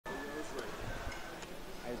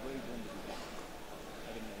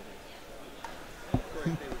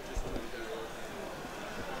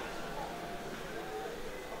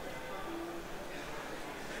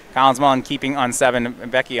Collins Mullen keeping on 7,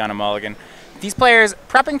 Becky on a mulligan. These players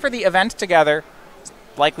prepping for the event together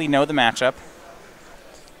likely know the matchup.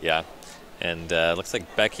 Yeah. And looks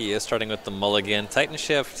like Becky is starting with the mulligan. Titan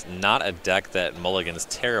Shift, not a deck that mulligans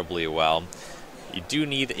terribly well. You do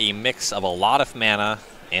need a mix of a lot of mana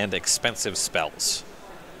and expensive spells.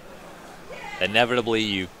 Inevitably,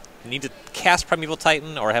 you need to cast Primeval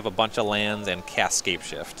Titan or have a bunch of lands and cast Scape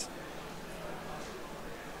Shift.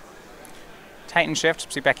 Titan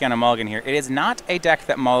Shift, see Becky on a mulligan here. It is not a deck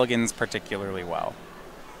that mulligans particularly well.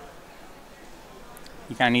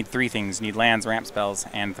 You kind of need 3 things. You need lands, ramp spells,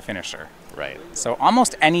 and the finisher. Right. So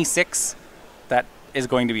almost any 6 that is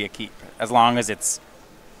going to be a keep, as long as it's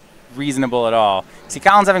reasonable at all. See,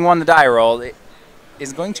 Collins having won the die roll it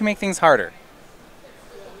is going to make things harder.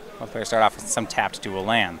 Both players start off with some tapped dual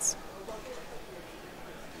lands.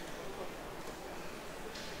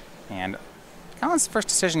 And Collins' first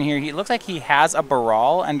decision here, he looks like he has a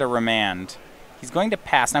Baral and a Remand. He's going to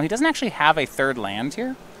pass. Now, he doesn't actually have a 3rd land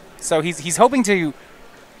here, so he's hoping to,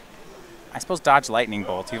 I suppose, dodge Lightning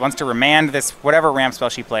Bolt. He wants to remand this whatever ramp spell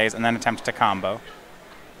she plays and then attempt to combo,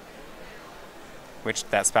 which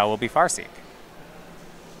that spell will be Farseek.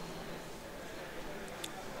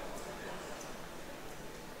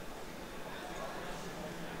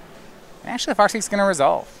 Actually, Farseek's going to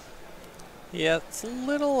resolve. Yeah, it's a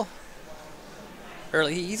little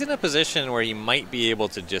early. He's in a position where he might be able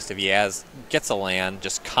to just, if he gets a land,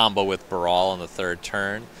 just combo with Baral on the 3rd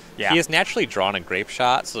turn. Yeah. He has naturally drawn a Grape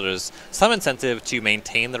Shot, so there's some incentive to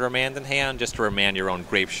maintain the remand in hand, just to remand your own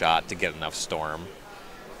Grape Shot to get enough Storm.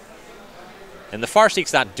 And the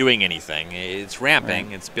Farseek's not doing anything. It's ramping.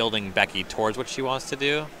 Right. It's building Becky towards what she wants to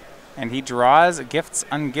do. And he draws Gifts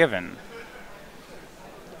Ungiven.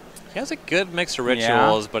 He has a good mix of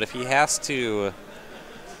rituals, but if he has to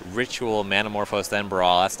ritual Manamorphose then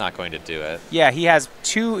Baral, that's not going to do it. Yeah, he has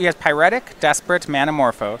 2. He has Pyretic, Desperate,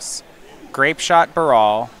 Manamorphose, Grape Shot,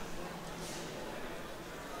 Baral,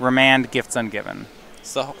 Remand, Gifts Ungiven.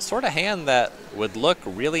 It's the sort of hand that would look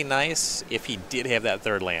really nice if he did have that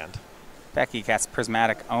 3rd land. Becky casts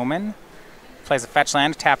Prismatic Omen, plays a fetch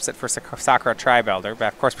land, taps it for Sakura Tribe-Elder,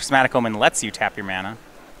 but of course Prismatic Omen lets you tap your mana.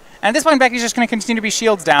 And at this point, Becky's just going to continue to be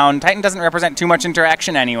shields down. Titan doesn't represent too much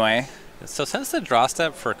interaction anyway. So since the draw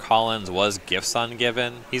step for Collins was Gifts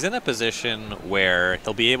Ungiven, he's in a position where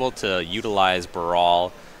he'll be able to utilize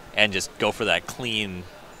Baral and just go for that clean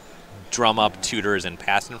drum up Tutors and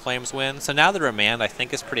Past in Flames win. So now the remand, I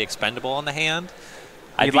think, is pretty expendable on the hand.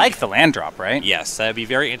 You'd like the land drop, right? Yes, I'd be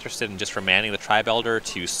very interested in just remanding the Tribe Elder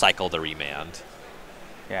to cycle the remand.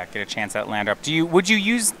 Yeah, get a chance at land drop. Would you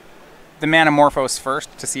use the Manamorphose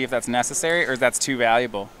first to see if that's necessary, or that's too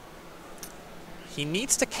valuable? He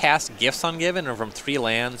needs to cast Gifts Ungiven, and from 3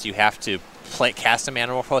 lands, you have to cast a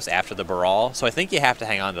Manamorphose after the Baral. So I think you have to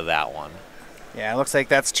hang on to that one. Yeah, it looks like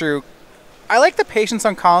that's true. I like the patience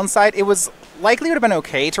on Collins' side. It was likely would have been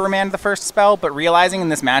okay to remand the first spell, but realizing in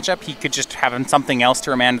this matchup he could just have something else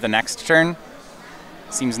to remand the next turn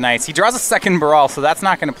seems nice. He draws a 2nd Baral, so that's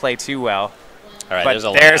not going to play too well. All right, but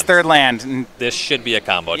there's 3rd land. And this should be a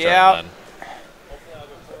combo turn then.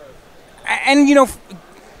 And, you know,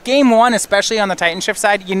 game 1, especially on the Titan Shift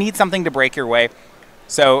side, you need something to break your way.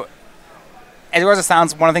 So, as it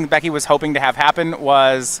sounds, one of the things Becky was hoping to have happen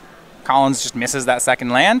was Collins just misses that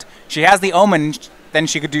 2nd land. She has the Omen, then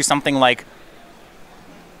she could do something like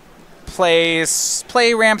play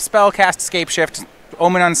ramp spell, cast Escape Shift,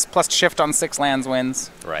 Omen on plus Shift on 6 lands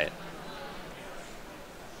wins. Right.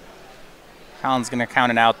 Collins going to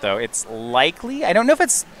count it out, though. It's likely. I don't know if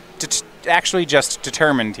it's actually just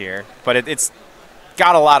determined here, but it's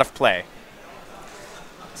got a lot of play.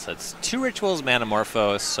 So it's 2 rituals,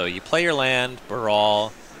 Manamorphose. So you play your land,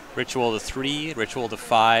 Baral, ritual to 3, ritual to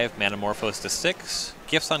 5, Manamorphose to 6,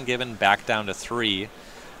 Gifts Ungiven back down to 3. So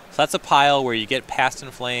that's a pile where you get Past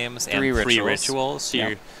in Flames and 3 rituals. So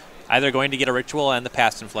you're either going to get a ritual and the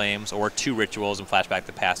Past in Flames, or 2 rituals and flashback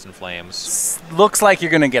the Past in Flames. Looks like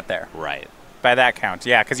you're going to get there. Right. By that count,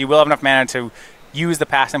 yeah, because you will have enough mana to use the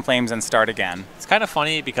Past in Flames and start again. It's kind of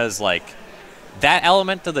funny because, like, that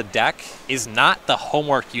element of the deck is not the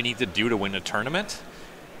homework you need to do to win a tournament.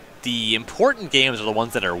 The important games are the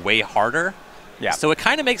ones that are way harder. Yeah. So it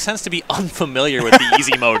kind of makes sense to be unfamiliar with the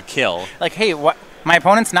easy mode kill. Like, hey, what? My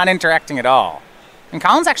opponent's not interacting at all. And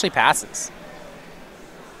Collins actually passes.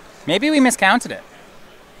 Maybe we miscounted it.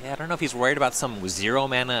 Yeah, I don't know if he's worried about some 0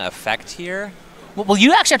 mana effect here. Well,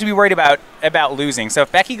 you actually have to be worried about losing. So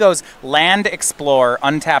if Becky goes land, explore,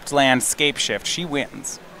 untapped land, Scape Shift, she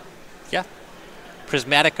wins. Yeah.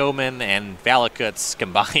 Prismatic Omen and Valakuts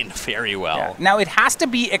combine very well. Yeah. Now, it has to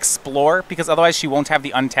be Explore, because otherwise she won't have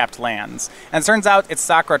the untapped lands. And it turns out it's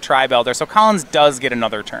Sakura Tri-Belder, so Collins does get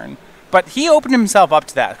another turn. But he opened himself up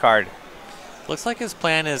to that card. Looks like his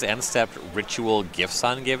plan is end step Ritual Gifts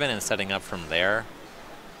on Given and setting up from there.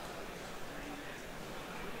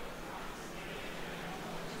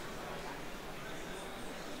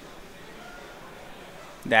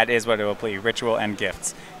 That is what it will play, Ritual and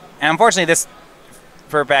Gifts. And unfortunately, this,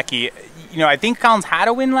 for Becky, you know, I think Collins had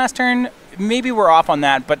a win last turn. Maybe we're off on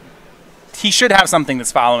that, but he should have something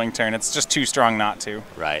this following turn. It's just too strong not to.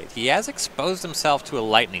 Right. He has exposed himself to a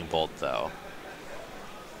Lightning Bolt, though.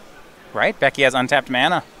 Right? Becky has untapped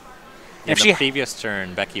mana. In the previous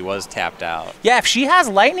turn, Becky was tapped out. Yeah, if she has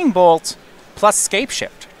Lightning Bolt plus Scape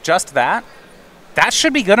Shift, just that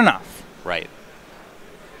should be good enough. Right.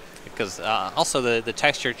 Because also the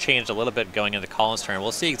texture changed a little bit going into Collins' turn.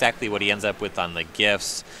 We'll see exactly what he ends up with on the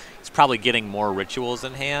gifts. He's probably getting more rituals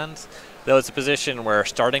in hand, though it's a position where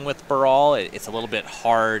starting with Baral, it's a little bit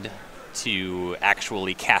hard to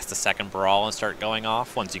actually cast a second Baral and start going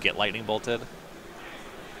off once you get Lightning Bolted.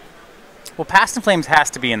 Well, Past in Flames has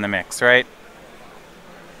to be in the mix, right?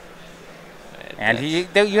 And you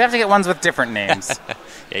have to get ones with different names.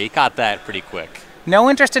 Yeah, he caught that pretty quick. No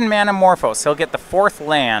interest in Manamorphose. He'll get the 4th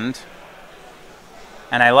land.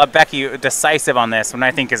 And I love Becky decisive on this, when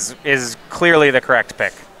I think is clearly the correct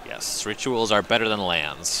pick. Yes, rituals are better than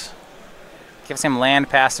lands. Gives him land,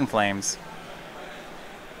 Past in Flames.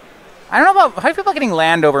 I don't know about how people are getting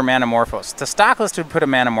land over Manamorphose. The stock list would put a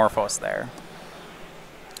Manamorphose there.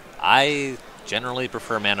 I generally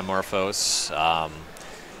prefer Manamorphose.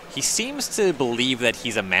 He seems to believe that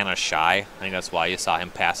he's a mana shy. I think that's why you saw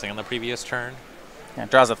him passing on the previous turn. Yeah,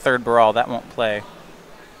 draws a 3rd Baral. That won't play.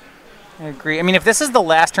 I agree. I mean, if this is the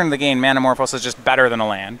last turn of the game, Manamorphose is just better than a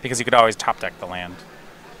land, because you could always top deck the land.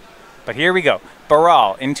 But here we go.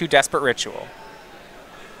 Baral into Desperate Ritual.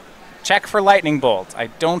 Check for Lightning Bolt. I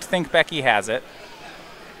don't think Becky has it.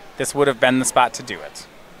 This would have been the spot to do it.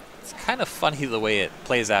 It's kind of funny the way it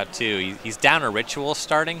plays out, too. He's down a Ritual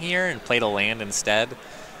starting here and played a land instead.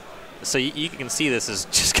 So you can see this is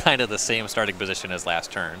just kind of the same starting position as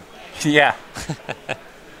last turn. Yeah.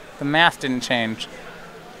 The math didn't change.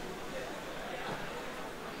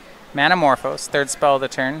 Manamorphose, 3rd spell of the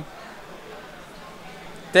turn.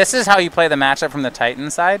 This is how you play the matchup from the Titan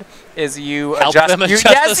side, is you help adjust... them adjust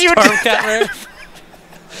yes, the you storm did counter.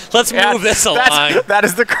 Let's move this along. That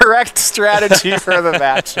is the correct strategy for the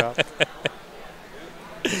matchup.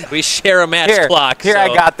 We share a match clock. Here, so. I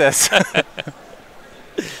got this.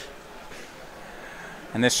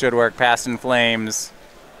 And this should work. Past in Flames.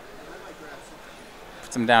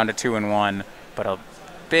 Puts him down to 2-1. But a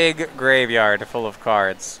big graveyard full of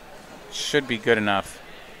cards should be good enough.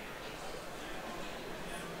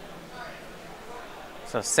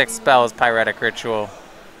 So 6 spells, Pyretic Ritual.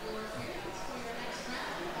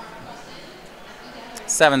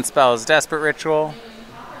 7 spells, Desperate Ritual.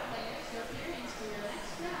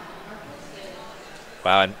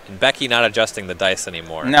 Wow, and Becky not adjusting the dice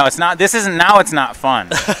anymore. No, it's not. This isn't. Now it's not fun.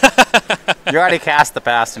 You already cast the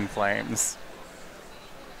Past in Flames.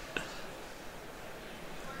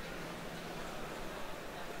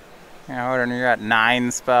 Yeah, you're at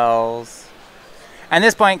 9 spells. At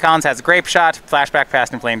this point, Collins has Grape Shot, Flashback,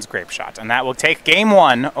 Past in Flames, Grape Shot. And that will take game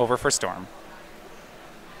 1 over for Storm.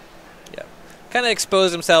 Yeah. Kind of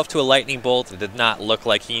exposed himself to a Lightning Bolt. It did not look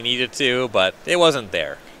like he needed to, but it wasn't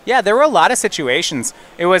there. Yeah, there were a lot of situations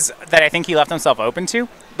it was that I think he left himself open to.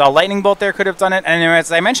 The Lightning Bolt there could have done it. And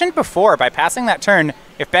as I mentioned before, by passing that turn,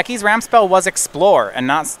 if Becky's ramp spell was Explore and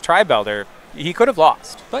not Tri-Belder, he could have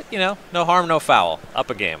lost. But, you know, no harm, no foul. Up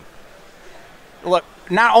a game. Look,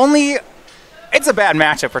 not only... It's a bad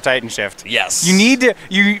matchup for Titan Shift. Yes. You need to...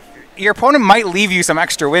 Your opponent might leave you some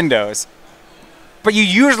extra windows, but you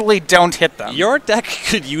usually don't hit them. Your deck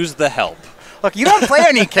could use the help. Look, you don't play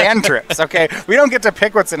any cantrips, okay? We don't get to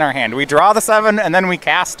pick what's in our hand. We draw the 7, and then we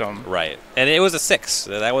cast them. Right. And it was a 6.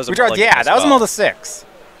 That was a that was a mulligan 6.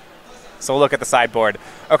 So we'll look at the sideboard.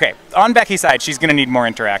 Okay, on Becky's side, she's going to need more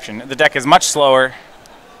interaction. The deck is much slower.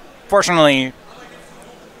 Fortunately,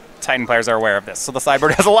 Titan players are aware of this, so the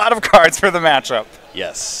sideboard has a lot of cards for the matchup.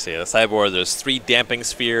 Yes, the sideboard, there's 3 Damping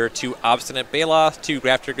Sphere, 2 Obstinate Baloth, 2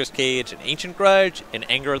 Grafdigger's Cage, an Ancient Grudge, an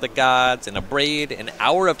Anger of the Gods, an Abrade, an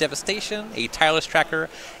Hour of Devastation, a Tireless Tracker,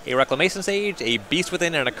 a Reclamation Sage, a Beast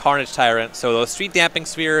Within, and a Carnage Tyrant. So those 3 Damping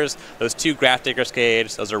Spheres, those 2 Grafdigger's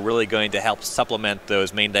Cage, those are really going to help supplement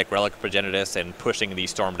those main deck Relic Progenitus and pushing the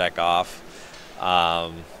Storm deck off.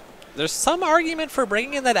 There's some argument for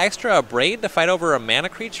bringing in that extra Abrade to fight over a mana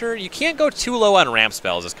creature. You can't go too low on ramp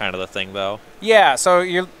spells is kind of the thing, though. Yeah,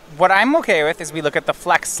 so what I'm okay with is we look at the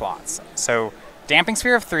flex slots. So Damping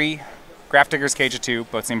Sphere of 3, Grafdigger's Cage of 2,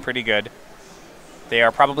 both seem pretty good. They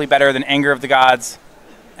are probably better than Anger of the Gods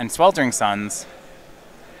and Sweltering Suns.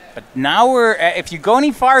 But now if you go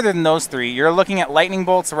any farther than those 3, you're looking at Lightning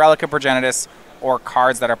Bolts, Relic of Progenitus, or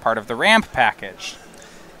cards that are part of the ramp package.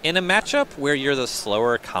 In a matchup where you're the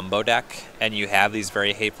slower combo deck and you have these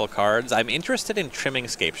very hateful cards, I'm interested in trimming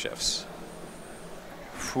Scape Shifts.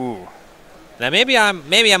 Ooh. Now maybe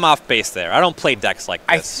I'm off base there. I don't play decks like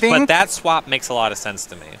this, but that swap makes a lot of sense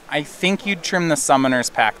to me. I think you'd trim the Summoner's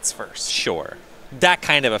Pacts first. Sure. That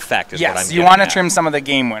kind of effect is what I'm getting at. Yes, you want to trim some of the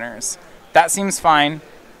game winners. That seems fine.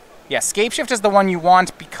 Yeah, Scape Shift is the one you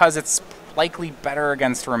want because it's likely better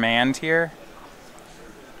against Remand here.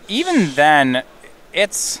 Even then,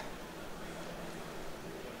 it's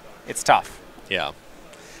tough. Yeah.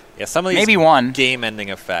 Yeah, some of these maybe one game-ending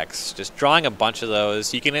effects, just drawing a bunch of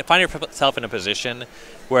those, you can find yourself in a position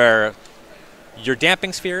where your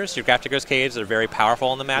Damping Spheres, your Grafdigger's Cage, are very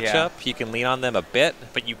powerful in the matchup. Yeah. You can lean on them a bit,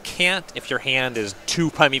 but you can't if your hand is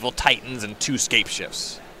 2 Primeval Titans and 2 Scape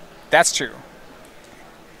Shifts. That's true.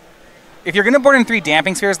 If you're going to board in 3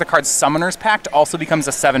 Damping Spheres, the card Summoner's Pact also becomes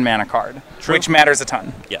a 7-mana card, True. Which matters a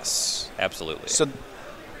ton. Yes, absolutely. So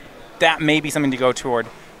that may be something to go toward.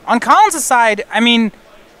 On Collins' side, I mean,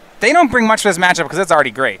 they don't bring much to this matchup because it's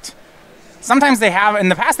already great. Sometimes they have, in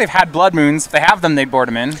the past they've had Blood Moons. If they have them, they'd board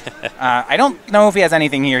him in. I don't know if he has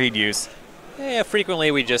anything here he'd use. Yeah,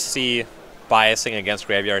 frequently we just see biasing against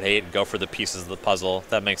Graveyard Hate and go for the pieces of the puzzle.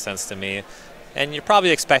 That makes sense to me. And you're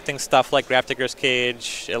probably expecting stuff like Grafdigger's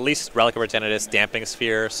Cage, at least Relic of Progenitus, Damping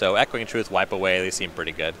Sphere, so Echoing Truth, Wipe Away, they seem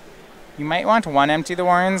pretty good. You might want to Empty the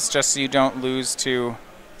Warrens just so you don't lose to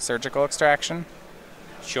Surgical Extraction.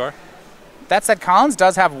 Sure. That said, Collins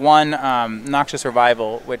does have 1 Noxious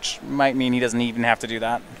Revival, which might mean he doesn't even have to do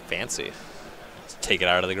that. Fancy. Let's take it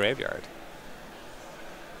out of the graveyard.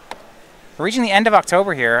 We're reaching the end of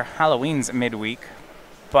October here. Halloween's midweek.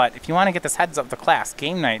 But if you want to get this Heads Up the Class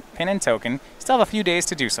Game Night pin and token, you still have a few days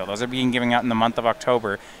to do so. Those are being given out in the month of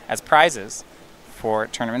October as prizes for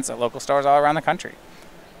tournaments at local stores all around the country.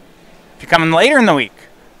 If you're coming later in the week,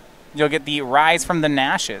 you'll get the Rise from the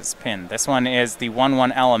Nashes pin. This one is the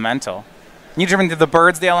 1/1 Elemental. You determine the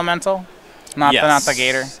bird's the Elemental, not the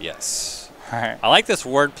Gator? Yes. All right. I like this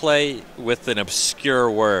wordplay with an obscure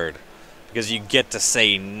word because you get to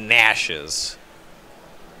say Nashes.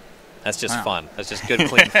 That's just fun. That's just good,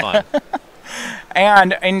 clean fun.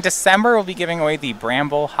 And in December, we'll be giving away the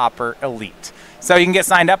Bramble Hopper Elite. So you can get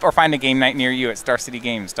signed up or find a game night near you at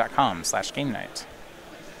starcitygames.com/game night.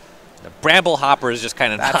 The Bramble Hopper is just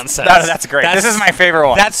kind of nonsense. That's great. This is my favorite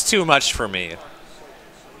one. That's too much for me.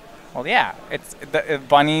 Well, yeah. It's the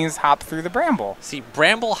bunnies hop through the bramble. See,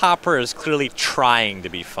 Bramble Hopper is clearly trying to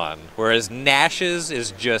be fun, whereas Nashes is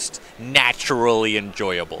just naturally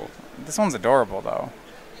enjoyable. This one's adorable, though.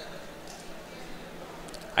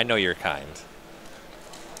 I know you're kind.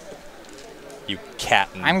 You cat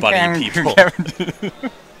and bunny people.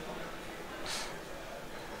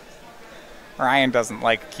 Ryan doesn't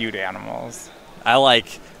like cute animals. I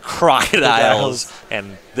like crocodiles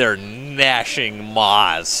and their gnashing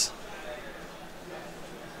maws.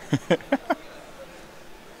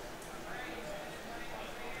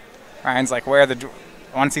 Ryan's like, where are the...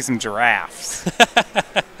 I want to see some giraffes.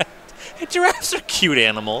 Hey, giraffes are cute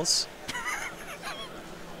animals.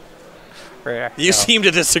 You so, seem to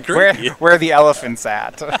disagree. Where are the elephants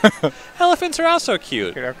at? Elephants are also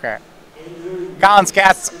cute. Okay. Collins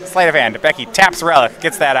casts Sleight of Hand. Becky taps Relic,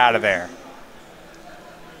 gets that out of there.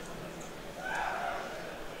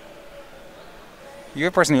 You're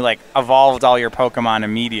the person who, like, evolved all your Pokemon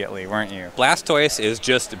immediately, weren't you? Blastoise is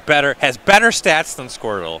just better, has better stats than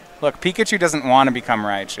Squirtle. Look, Pikachu doesn't want to become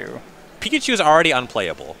Raichu. Pikachu is already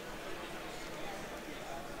unplayable.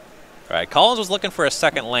 All right, Collins was looking for a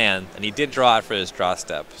second land, and he did draw it for his draw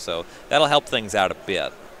step, so that'll help things out a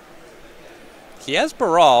bit. He has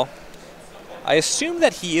Baral. I assume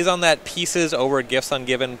that he is on that pieces over gifts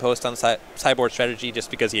ungiven post on sideboard strategy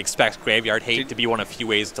just because he expects Graveyard Hate to be one of few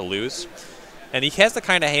ways to lose. And he has the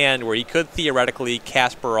kind of hand where he could theoretically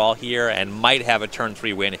cast Baral here and might have a turn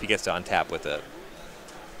 3 win if he gets to untap with it.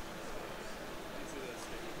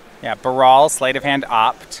 Yeah, Baral, Sleight of Hand,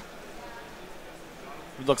 Opt.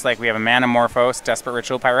 Looks like we have a Manamorphose, Desperate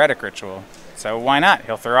Ritual, Pyretic Ritual. So why not?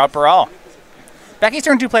 He'll throw out Baral. Becky's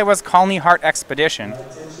turn 2 play was Colony Heart Expedition.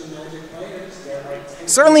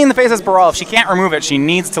 Certainly in the face of Baral, if she can't remove it, she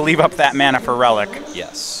needs to leave up that mana for Relic.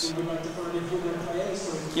 Yes.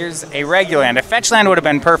 Here's a regular land. A fetch land would have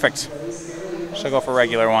been perfect. She'll go for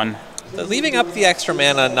regular one. Leaving up the extra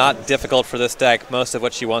mana, not difficult for this deck. Most of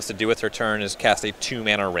what she wants to do with her turn is cast a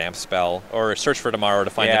 2-mana ramp spell or search for tomorrow to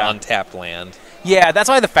find an untapped land. Yeah, that's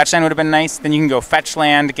why the fetch land would have been nice. Then you can go fetch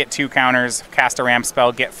land, get 2 counters, cast a ramp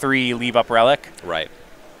spell, get 3, leave up relic. Right.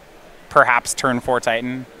 Perhaps turn 4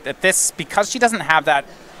 Titan. Because she doesn't have that,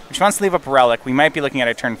 if she wants to leave up relic, we might be looking at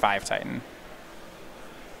a turn 5 Titan.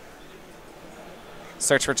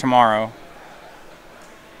 Search for tomorrow.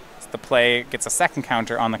 The play gets a second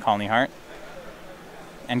counter on the Colony Heart.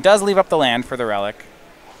 And does leave up the land for the relic.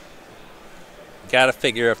 Gotta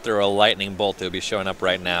figure if there were a lightning bolt, it would be showing up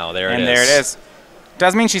right now. There it is. And there it is.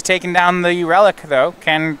 Does mean she's taking down the relic, though.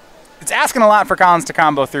 It's asking a lot for Collins to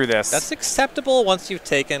combo through this. That's acceptable once you've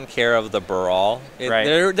taken care of the Baral.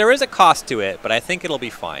 Right. There is a cost to it, but I think it'll be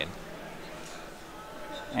fine.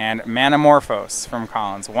 And Manamorphose from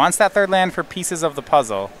Collins. Wants that third land for pieces of the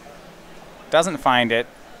puzzle. Doesn't find it.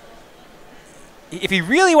 If he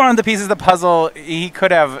really wanted the pieces of the puzzle, he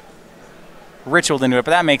could have ritualed into it,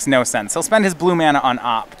 but that makes no sense. He'll spend his blue mana on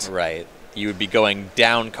Opt. Right. You would be going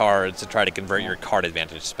down cards to try to convert your card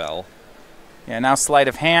advantage spell. Yeah, now Sleight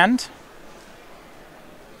of Hand.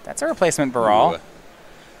 That's a replacement Baral. Ooh.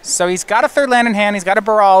 So he's got a third land in hand, he's got a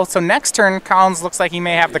Baral, so next turn Collins looks like he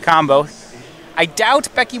may have the combo. I doubt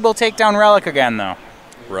Becky will take down Relic again, though.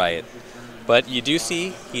 Right. But you do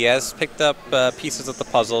see he has picked up pieces of the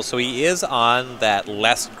puzzle, so he is on that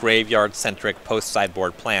less graveyard-centric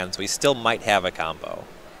post-sideboard plan, so he still might have a combo.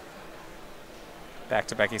 Back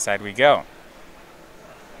to Becky's side we go.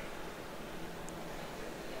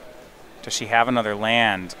 Does she have another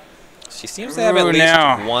land? She seems to have at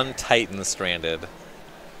least one Titan stranded.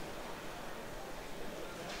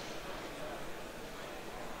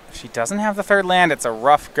 If she doesn't have the third land, it's a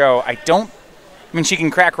rough go. I mean, she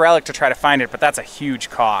can crack Relic to try to find it, but that's a huge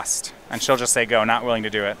cost. And she'll just say go, not willing to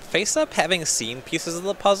do it. Face up, having seen pieces of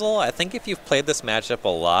the puzzle, I think if you've played this matchup a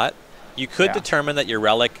lot, you could determine that your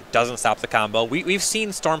Relic doesn't stop the combo. We've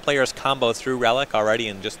seen Storm players combo through Relic already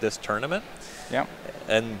in just this tournament. Yeah.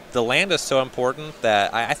 And the land is so important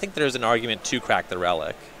that I think there's an argument to crack the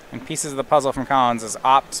Relic. And pieces of the puzzle from Collins is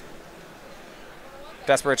Opt,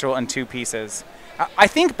 Desperate Ritual, and 2 pieces. I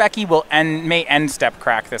think Becky may end step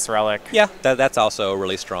crack this Relic. Yeah, that's also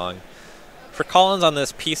really strong. For Collins on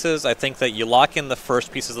this pieces, I think that you lock in the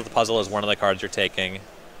first pieces of the puzzle as one of the cards you're taking,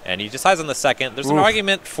 and he decides on the second. There's an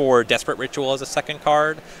argument for Desperate Ritual as a second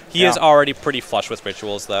card. He is already pretty flush with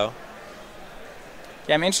rituals, though.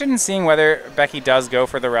 Yeah, I'm interested in seeing whether Becky does go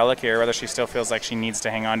for the Relic here, or whether she still feels like she needs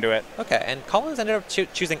to hang on to it. Okay, and Collins ended up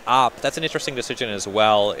choosing Opt. That's an interesting decision as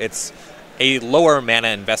well. It's a lower mana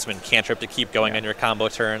investment cantrip to keep going on your combo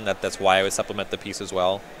turn. That's why I would supplement the piece as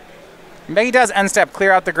well. And Becky does end step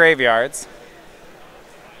clear out the graveyards.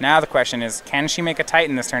 Now the question is, can she make a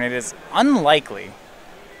Titan this turn? It is unlikely.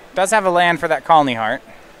 Does have a land for that Colony Heart.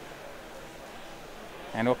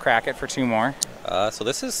 And we'll crack it for 2 more. So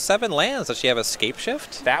this is 7 lands. Does she have Escape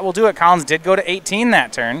Shift? That will do it. Collins did go to 18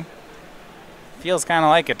 that turn. Feels kind of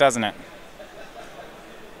like it, doesn't it?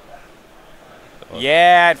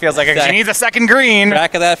 Yeah, it feels like it. She needs a second green.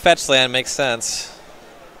 Crack of that fetch land makes sense.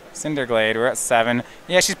 Cinderglade, we're at 7.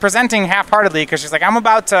 Yeah, she's presenting half-heartedly because she's like, I'm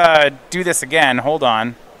about to do this again. Hold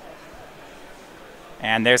on.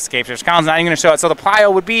 And there's Escape Shift. Collins not even going to show it. So the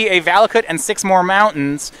pile would be a Valakut and 6 more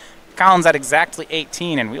mountains. Collins at exactly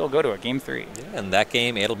 18, and we will go to a game 3. Yeah, in that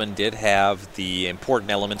game, Adlman did have the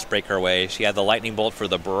important elements break her way. She had the Lightning Bolt for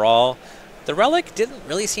the Baral. The Relic didn't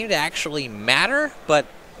really seem to actually matter, but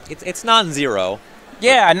it's non-zero.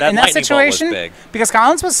 Yeah, in that situation, because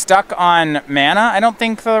Collins was stuck on mana, I don't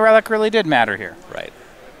think the Relic really did matter here. Right.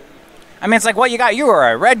 I mean, it's like, what you got? You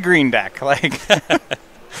are a red-green deck. Like,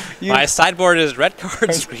 my sideboard is red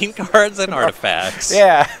cards, green cards, and artifacts.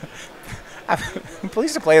 Yeah. People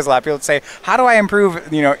used to play this a lot. People would say, how do I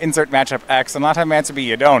improve, insert matchup X? And a lot of time the answer would be,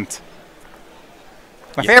 you don't.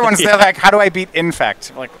 My favorite one is like, how do I beat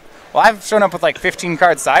Infect? Like, well, I've shown up with like 15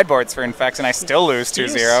 card sideboards for Infects, and I still lose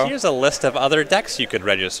 2-0. Here's a list of other decks you could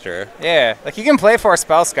register. Yeah, like you can play 4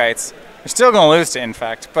 Spellskites. You're still going to lose to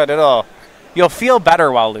Infect, but you'll feel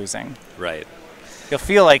better while losing. Right. You'll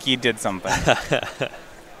feel like you did something.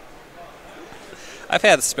 I've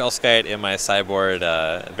had Spellskite in my sideboard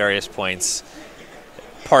at various points.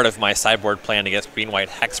 Part of my sideboard plan against green-white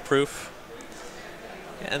hexproof,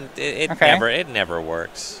 and it never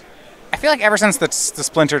works. I feel like ever since the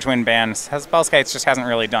Splinter Twin bans, Spellskites just hasn't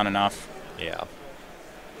really done enough. Yeah.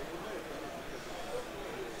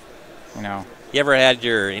 You ever had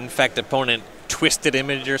your Infect opponent twisted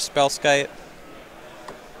image your Spellskite?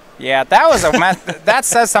 Yeah, that was that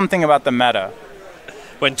says something about the meta.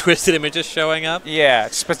 when Twisted Image is showing up. Yeah,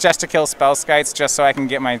 just to kill spell skites, just so I can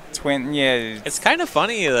get my twin. Yeah, it's kind of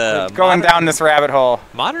funny. Going down this rabbit hole.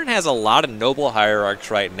 Modern has a lot of noble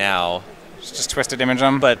hierarchs right now. Just Twisted Image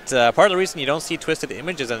them. But part of the reason you don't see Twisted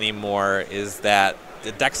Images anymore is that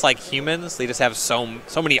the decks like humans, they just have so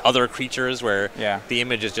many other creatures where the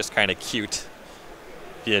image is just kind of cute.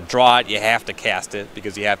 If you draw it, you have to cast it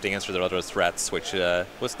because you have to answer the other threats, which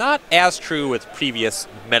was not as true with previous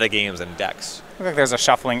metagames and decks. Looks like there's a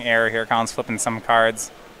shuffling error here. Colin's flipping some cards.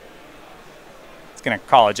 He's going to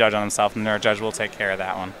call a judge on himself, and our judge will take care of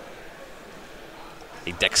that one.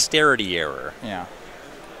 A dexterity error. Yeah.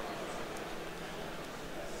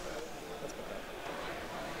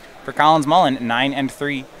 For Collins Mullen,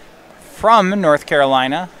 9-3 from North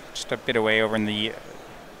Carolina, just a bit away over in the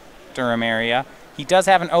Durham area. He does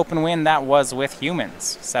have an open win. That was with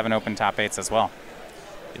humans. 7 open top 8s as well.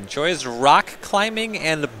 Enjoys rock climbing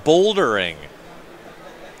and bouldering.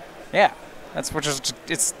 Yeah,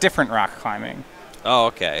 it's different rock climbing. Oh,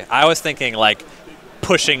 okay. I was thinking like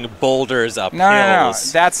pushing boulders up hills. No.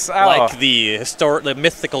 That's like the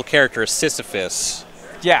mythical character Sisyphus.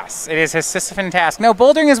 Yes, it is his Sisyphean task. No,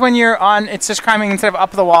 bouldering is when you're on. It's just climbing instead of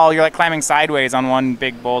up the wall. You're like climbing sideways on one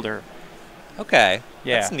big boulder. Okay.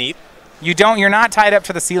 Yeah. That's neat. You're not tied up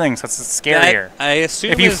to the ceiling, so it's scarier. I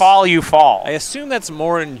assume if you fall, you fall. I assume that's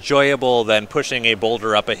more enjoyable than pushing a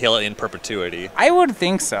boulder up a hill in perpetuity. I would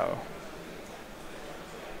think so.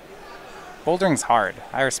 Bouldering's hard.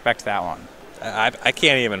 I respect that one. I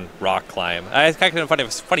can't even rock climb. It's kind of a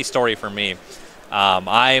funny story for me.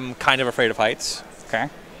 I'm kind of afraid of heights. Okay.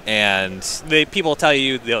 And people tell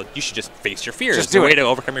you you should just face your fears. Just do the way it. to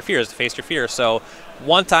overcome your fears is to face your fears. So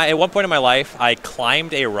at one point in my life, I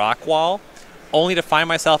climbed a rock wall only to find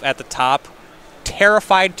myself at the top,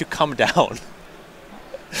 terrified to come down.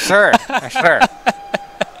 Sure.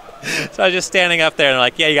 So I was just standing up there and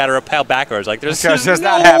like, yeah, you got to rappel backwards. Like, there's just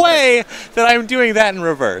no way that I'm doing that in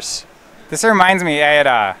reverse. This reminds me, I had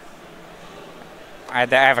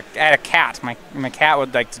a cat. My cat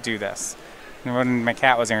would like to do this. And when my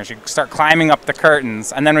cat was here, she'd start climbing up the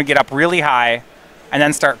curtains, and then we'd get up really high, and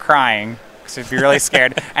then start crying, because she'd be really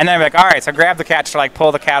scared. And then I'd be like, all right, so grab the cat to like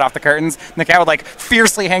pull the cat off the curtains, and the cat would like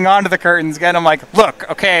fiercely hang on to the curtains again. I'm like, look,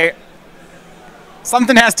 okay,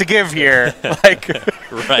 something has to give here. Like,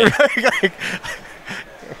 right. like,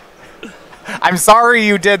 I'm sorry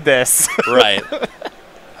you did this. Right.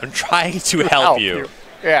 I'm trying to help you.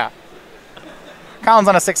 Yeah. Colin's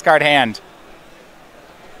on a 6-card hand.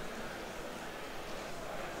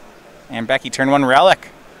 And Becky, turn 1 relic.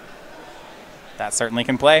 That certainly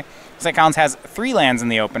can play. Looks like Collins has 3 lands in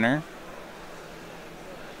the opener.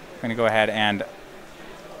 I'm going to go ahead and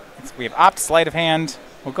we have Opt, Sleight of Hand.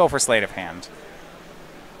 We'll go for Sleight of Hand.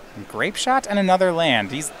 And Grape Shot and another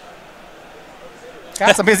land. He's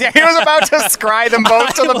got some busy. He was about to scry them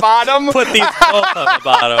both to the bottom. Put these both on the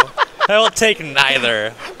bottom. I will take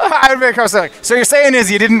neither. So you're saying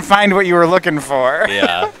is you didn't find what you were looking for?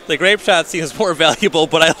 Yeah. The Grape Shot seems more valuable,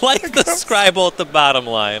 but I like the Scribble at the bottom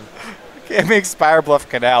line. It makes Spire Bluff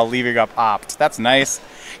Canal leaving up Opt. That's nice.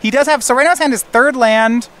 He does have, so right now his hand is 3rd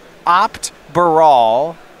land, Opt,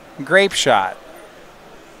 Baral, Grape Shot.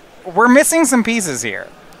 We're missing some pieces here.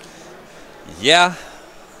 Yeah.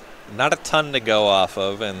 Not a ton to go off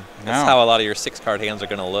of, and that's how a lot of your 6-card hands are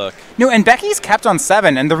going to look. No, and Becky's kept on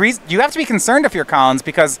 7, and the reason you have to be concerned if you're Collins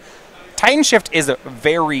because Titan Shift is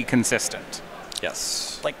very consistent.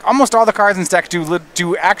 Yes. Like almost all the cards in this deck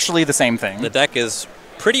do actually the same thing. The deck is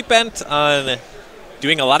pretty bent on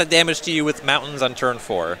doing a lot of damage to you with mountains on turn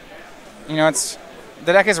 4. You know,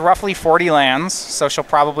 the deck is roughly 40 lands, so she'll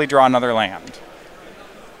probably draw another land.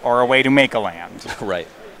 Or a way to make a land. Right.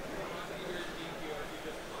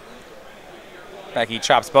 Becky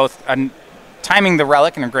chops both, timing the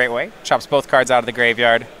relic in a great way. Chops both cards out of the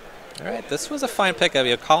graveyard. All right, this was a fine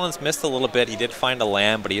pickup. Collins missed a little bit. He did find a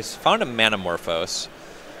land, but he's found a Manamorphose.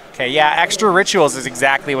 Okay, yeah, extra rituals is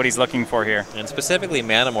exactly what he's looking for here. And specifically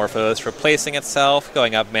Manamorphose, replacing itself,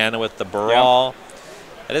 going up mana with the Baral.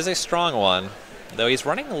 Yep. That is a strong one, though he's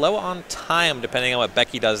running low on time depending on what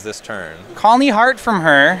Becky does this turn. Colony Heart from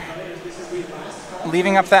her,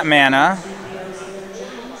 leaving up that mana.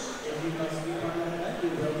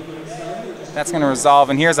 That's going to resolve,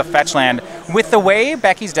 and here's a fetch land. With the way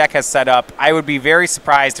Becky's deck has set up, I would be very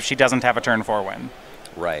surprised if she doesn't have a turn 4 win.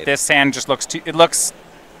 Right. This hand just looks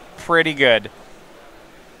pretty good.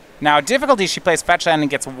 Now, difficulty she plays fetch land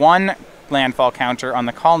and gets 1 landfall counter on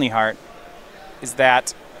the Colony Heart is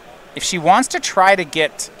that if she wants to try to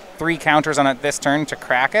get 3 counters on it this turn to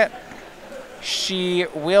crack it, she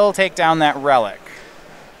will take down that relic.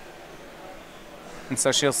 And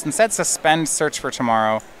so she'll instead suspend Search for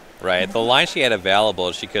Tomorrow. Right. The line she had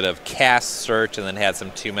available, she could have cast Search and then had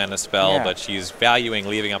some 2-mana spell, but she's valuing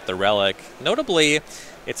leaving up the Relic. Notably,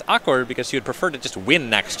 it's awkward because she would prefer to just win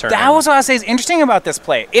next turn. That was what I was saying is interesting about this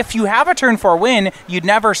play. If you have a turn 4 win, you'd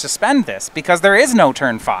never suspend this because there is no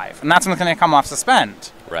turn 5, and that's when it's going to come off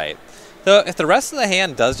suspend. Right. So if the rest of the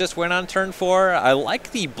hand does just win on turn 4, I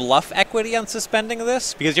like the bluff equity on suspending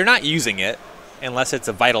this because you're not using it unless it's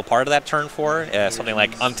a vital part of that turn 4. Something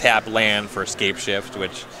like untapped land for Scape Shift,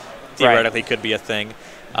 which theoretically could be a thing.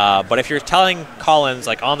 But if you're telling Collins,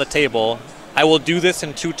 like on the table, I will do this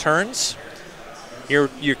in 2 turns,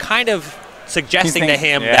 you're kind of suggesting to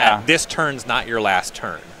him that this turn's not your last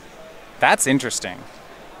turn. That's interesting.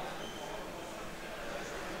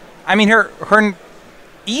 I mean, her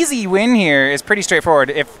easy win here is pretty straightforward.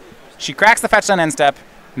 If she cracks the fetch on end step,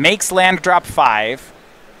 makes land drop 5,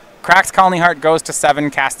 cracks Colony Heart, goes to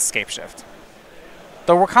 7, casts Scape Shift.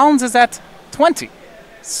 Though Collins is at 20.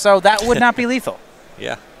 So that would not be lethal.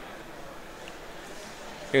 Yeah.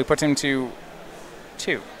 It would put him to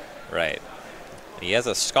 2. Right. He has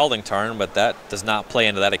a Scalding Tarn, but that does not play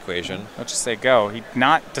into that equation. Let's just say go. He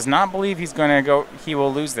does not believe he's going to go. He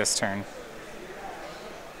will lose this turn.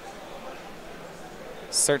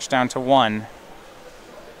 Search down to 1.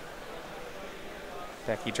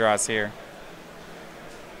 Becky draws here.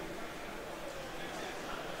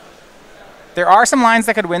 There are some lines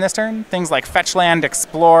that could win this turn. Things like Fetch Land,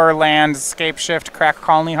 Explore Land, Scape Shift, Crack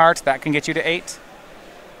Colony Heart. That can get you to 8.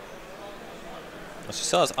 Well, she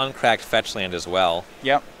still has uncracked Fetch Land as well.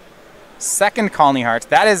 Yep. Second Colony Heart.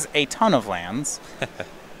 That is a ton of lands. But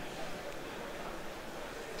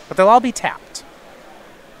they'll all be tapped.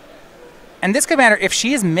 And this could matter if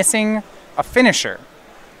she is missing a finisher,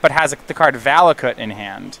 but has the card Valakut in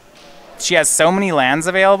hand. She has so many lands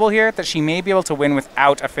available here that she may be able to win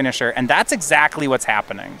without a finisher, and that's exactly what's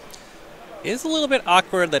happening. It is a little bit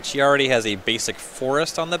awkward that she already has a basic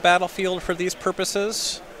forest on the battlefield for these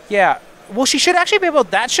purposes. Yeah. Well, she should actually be able...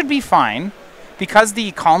 That should be fine. Because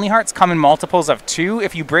the Colony Hearts come in multiples of 2,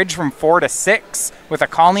 if you bridge from 4 to 6 with a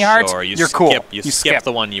Colony Heart, you're cool. You skip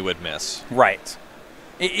the one you would miss. Right.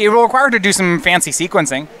 It will require her to do some fancy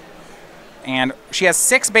sequencing. And she has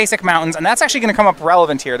 6 basic mountains, and that's actually going to come up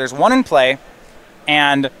relevant here. There's 1 in play,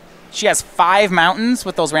 and she has 5 mountains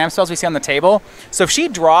with those ramp spells we see on the table. So if she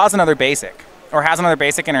draws another basic, or has another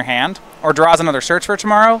basic in her hand, or draws another Search for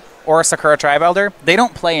Tomorrow, or a Sakura Tribe Elder, they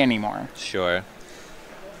don't play anymore. Sure.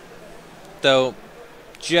 Though,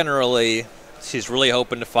 generally, she's really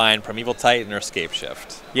hoping to find Primeval Titan or Scape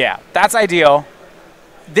Shift. Yeah, that's ideal.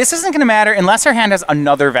 This isn't going to matter unless her hand has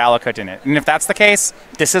another Valakut in it. And if that's the case,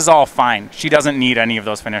 this is all fine. She doesn't need any of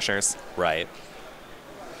those finishers. Right.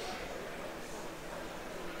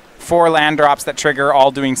 4 land drops that trigger,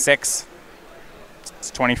 all doing 6.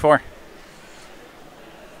 It's 24.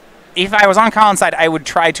 If I was on Colin's side, I would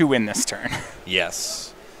try to win this turn.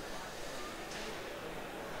 Yes.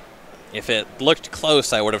 If it looked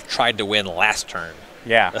close, I would have tried to win last turn.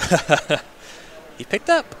 Yeah. He picked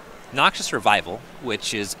up Noxious Revival,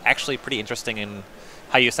 which is actually pretty interesting in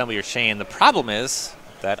how you assemble your chain. The problem is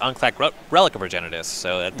that uncracked Relic of Progenitus,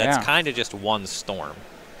 so that's kind of just 1 storm.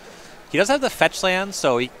 He does have the fetch land,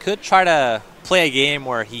 so he could try to play a game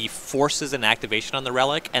where he forces an activation on the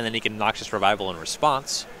Relic, and then he can Noxious Revival in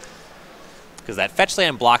response. Because that fetch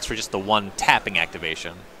land blocks for just the 1 tapping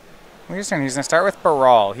activation. He's going to start with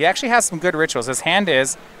Baral. He actually has some good rituals. His hand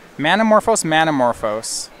is Manamorphose,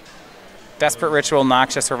 Manamorphose, Desperate Ritual,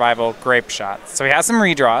 Noxious Revival, Grape Shot. So he has some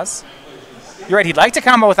redraws. You're right, he'd like to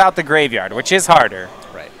combo without the graveyard, which is harder.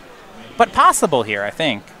 Right. But possible here, I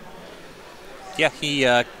think. Yeah, he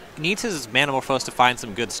needs his Manamorphose to find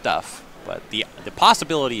some good stuff, but the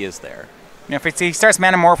possibility is there. You know, if he starts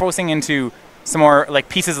Manamorphosing into some more like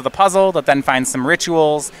pieces of the puzzle that then finds some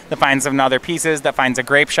rituals, that finds some other pieces, that finds a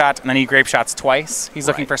Grape Shot, and then he Grape Shots twice. He's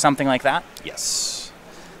looking for something like that? Yes.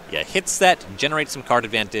 Yeah, hits that, generate some card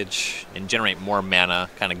advantage, and generate more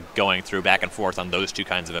mana, kind of going through back and forth on those 2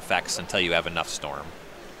 kinds of effects until you have enough Storm.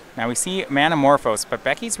 Now we see Manamorphose, but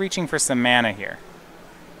Becky's reaching for some mana here.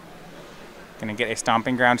 Gonna get a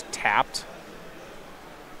Stomping Ground tapped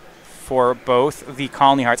for both the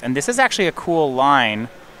Colony Hearts. And this is actually a cool line.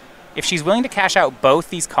 If she's willing to cash out both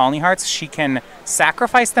these Colony Hearts, she can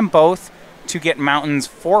sacrifice them both to get mountains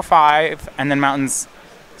 4, 5, and then mountains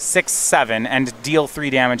 6, 7, and deal 3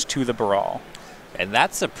 damage to the Baral. And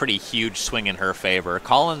that's a pretty huge swing in her favor.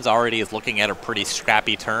 Collins already is looking at a pretty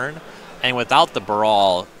scrappy turn, and without the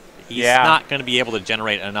Baral, he's not going to be able to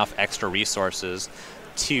generate enough extra resources.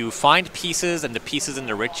 to find pieces and the pieces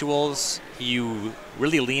into rituals, you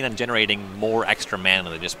really lean on generating more extra mana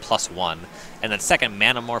than just +1. And then second,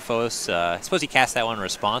 Manamorphose, I suppose he cast that one in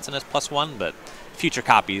response and it's +1, but future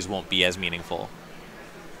copies won't be as meaningful.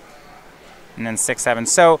 And then 6/7.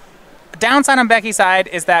 So downside on Becky's side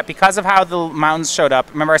is that because of how the mountains showed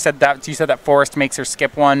up, remember I said that you said that forest makes her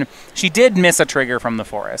skip one. She did miss a trigger from the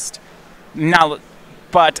forest. Now,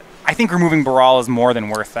 but I think removing Baral is more than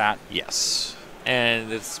worth that. Yes.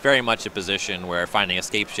 And it's very much a position where finding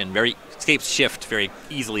Escape Shift very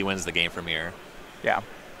easily wins the game from here. Yeah.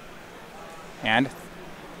 And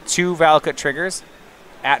 2 Valakut triggers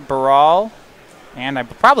at Baral, and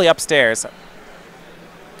probably upstairs.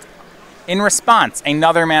 In response,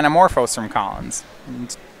 another Manamorphose from Collins.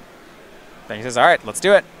 And then he says, all right, let's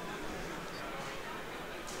do it.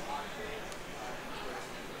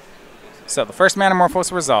 So the first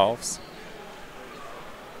Manamorphose resolves.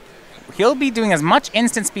 He'll be doing as much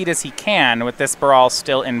instant speed as he can with this Baral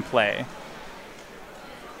still in play.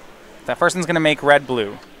 That first one's going to make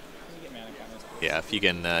red-blue. Yeah, if you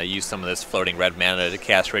can use some of this floating red mana to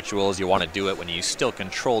cast rituals, you want to do it when you still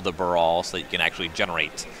control the Baral so that you can actually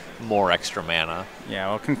generate more extra mana. Yeah,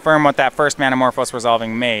 we'll confirm what that first Manamorphose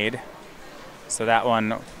resolving made. So that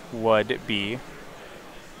one would be...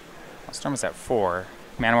 What storm is that? 4.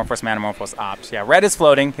 Manamorphose, Opt. Yeah, red is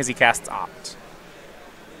floating because he casts Opt.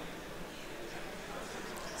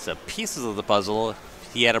 So pieces of the puzzle,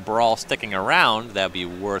 if he had a Baral sticking around, that would be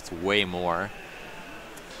worth way more.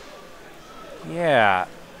 Yeah.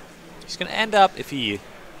 He's going to end up, if he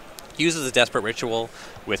uses a Desperate Ritual,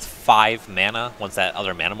 with 5 mana once that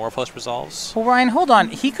other Manamorphose resolves. Well, Ryan, hold on.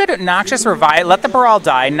 He could Noxious Revive, let the Baral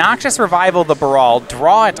die, Noxious Revival the Baral,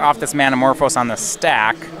 draw it off this Manamorphose on the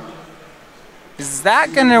stack. Is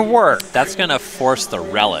that going to work? That's going to force the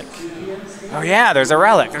Relic. Oh, yeah, there's a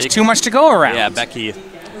Relic. There's too much to go around. Yeah, Becky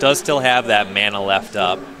does still have that mana left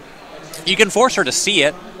up. You can force her to see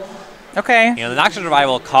it. Okay. You know, the Noxious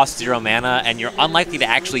Revival costs 0 mana, and you're unlikely to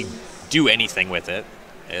actually do anything with it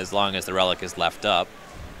as long as the Relic is left up.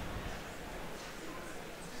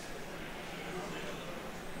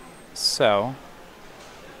 So,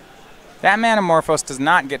 that Manamorphose does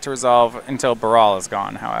not get to resolve until Baral is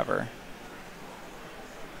gone, however.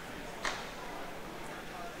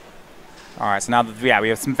 All right, so now, yeah, we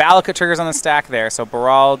have some Valakut triggers on the stack there, so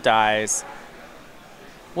Baral dies.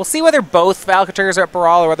 We'll see whether both Valakut triggers are at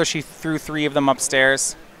Baral or whether she threw 3 of them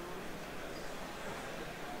upstairs.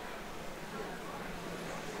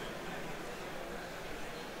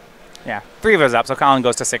 Yeah, 3 of those up, so Colin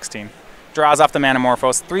goes to 16. Draws off the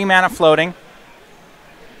Manamorphose. 3 mana floating.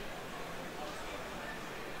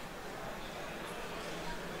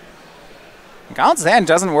 Colin's hand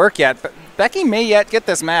doesn't work yet, but Becky may yet get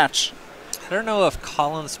this match. I don't know if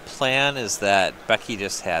Colin's plan is that Becky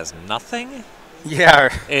just has nothing. Yeah.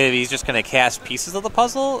 If he's just going to cast pieces of the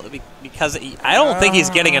puzzle, because I don't think he's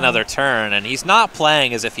getting another turn, and he's not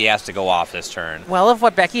playing as if he has to go off this turn. Well, if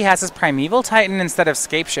what Becky has is Primeval Titan instead of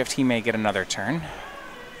Scapeshift, he may get another turn.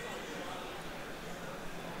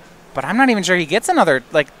 But I'm not even sure he gets another.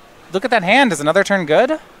 Like, look at that hand. Is another turn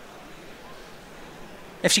good?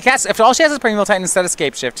 If all she has is Primeval Titan instead of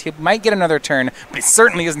Scapeshift, he might get another turn, but he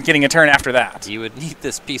certainly isn't getting a turn after that. You would need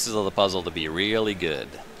this pieces of the puzzle to be really good.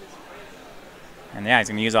 And yeah, he's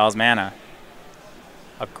going to use all his mana.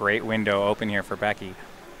 A great window open here for Becky.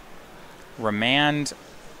 Remand,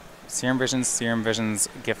 Serum Visions,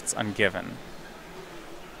 Gifts Ungiven.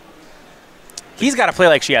 He's got to play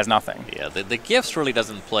like she has nothing. Yeah, the Gifts really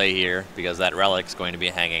doesn't play here because that Relic's going to be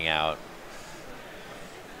hanging out.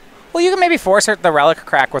 Well, you can maybe force the Relic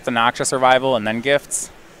crack with the Noxious Survival and then Gifts.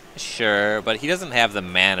 Sure, but he doesn't have the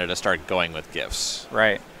mana to start going with Gifts.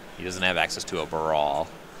 Right. He doesn't have access to a Baral.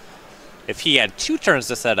 If he had 2 turns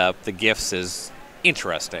to set up, the Gifts is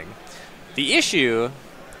interesting. The issue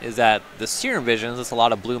is that the Serum Visions, it's a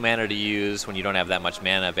lot of blue mana to use when you don't have that much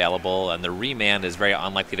mana available, and the Remand is very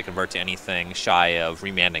unlikely to convert to anything shy of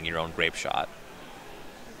remanding your own Grape Shot.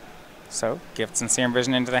 So, Gifts and Serum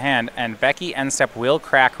Vision into the hand, and Becky end step will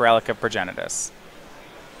crack Relic of Progenitus.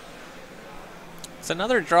 It's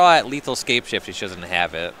another draw at Lethal Scapeshift. He doesn't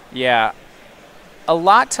have it. Yeah. A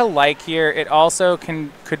lot to like here. It also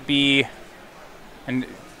could be, and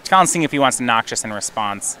Colin's seeing if he wants to Noxious in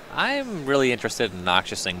response. I'm really interested in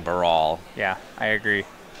Noxiousing Baral. Yeah, I agree.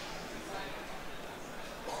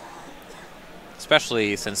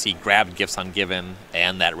 Especially since he grabbed Gifts Ungiven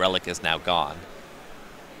and that Relic is now gone.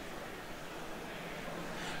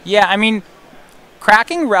 Yeah, I mean,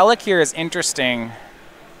 cracking Relic here is interesting.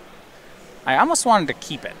 I almost wanted to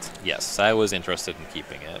keep it. Yes, I was interested in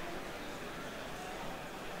keeping it.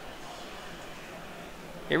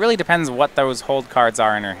 It really depends what those hold cards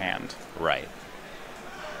are in her hand. Right.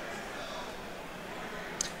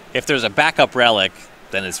 If there's a backup relic,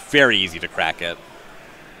 then it's very easy to crack it.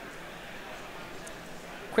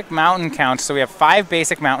 Quick mountain count. So we have 5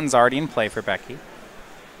 basic mountains already in play for Becky.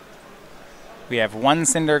 We have 1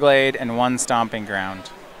 Cinderglade and 1 Stomping Ground.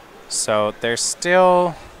 So there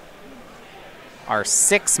still are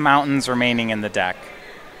 6 mountains remaining in the deck.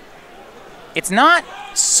 It's not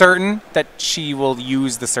certain that she will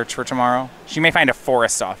use the Search for Tomorrow. She may find a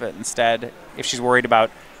forest off it instead if she's worried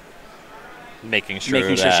about making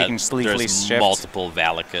sure she can sleepily there's shift. Multiple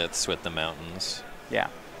Valakuts with the mountains. Yeah.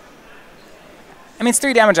 I mean, it's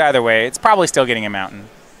 3 damage either way. It's probably still getting a mountain,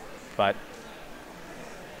 but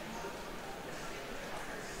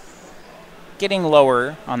getting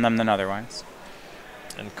lower on them than otherwise.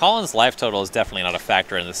 And Colin's life total is definitely not a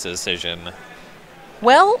factor in this decision.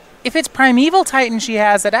 Well, if it's Primeval Titan she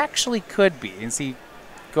has, it actually could be, as he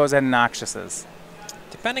goes ahead and Noxiouses.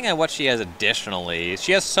 Depending on what she has additionally,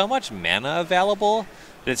 she has so much mana available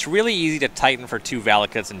that it's really easy to Titan for 2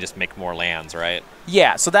 Valakuts and just make more lands, right?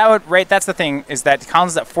 Yeah, so that would, right, that's the thing, is that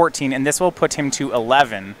Colin's at 14, and this will put him to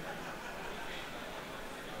 11.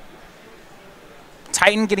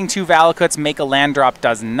 Titan getting 2 Valakuts, make a land drop,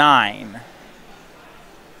 does 9.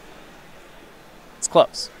 It's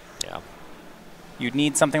close. Yeah. You'd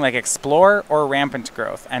need something like Explore or Rampant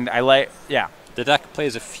Growth, and I like, yeah. The deck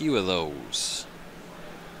plays a few of those.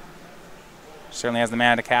 Certainly has the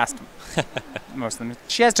mana to cast most of them.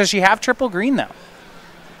 Does she have triple green, though?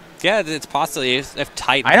 Yeah, it's possibly if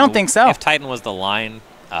Titan... I don't think so. If Titan was the line,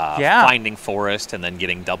 finding Forest and then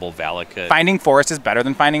getting double Valakut. Finding Forest is better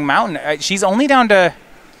than finding Mountain. She's only down to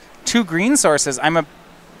 2 green sources.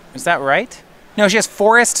 Is that right? No, she has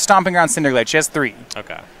Forest, Stomping Ground, Cinderglade. She has 3.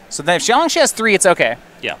 Okay. So then if she only has 3, it's okay.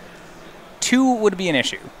 Yeah. 2 would be an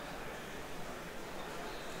issue.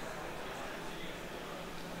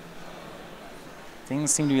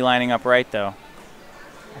 Things seem to be lining up right, though.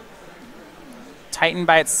 Titan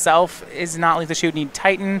by itself is not lethal. She would need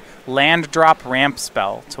Titan, land drop, ramp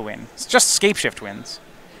spell to win. It's just Scapeshift wins.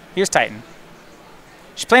 Here's Titan.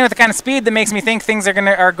 She's playing with the kind of speed that makes me think things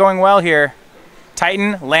are going well here.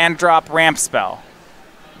 Titan, land drop, ramp spell.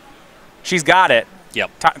 She's got it.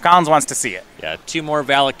 Yep. Collins wants to see it. Yeah, 2 more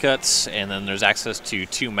Valakuts, and then there's access to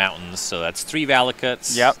 2 mountains. So that's 3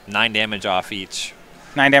 Valakuts. Yep. 9 damage off each.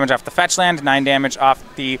 9 damage off the fetch land, 9 damage off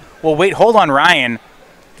the... Well, wait, hold on, Ryan.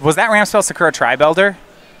 Was that ramp spell Sakura Tribelder?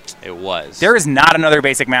 It was. There is not another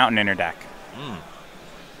basic mountain in her deck.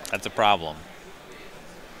 That's a problem.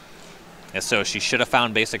 Yeah, so she should have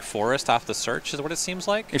found basic forest off the search, is what it seems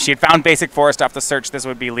like? If she had found basic forest off the search, this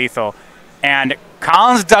would be lethal. And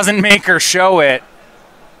Collins doesn't make her show it,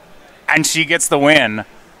 and she gets the win.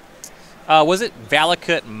 Was it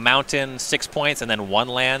Valakut Mountain 6 points and then 1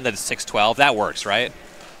 land? That's 6-12. That works, right?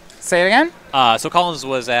 Say it again? So Collins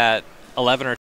was at 11 or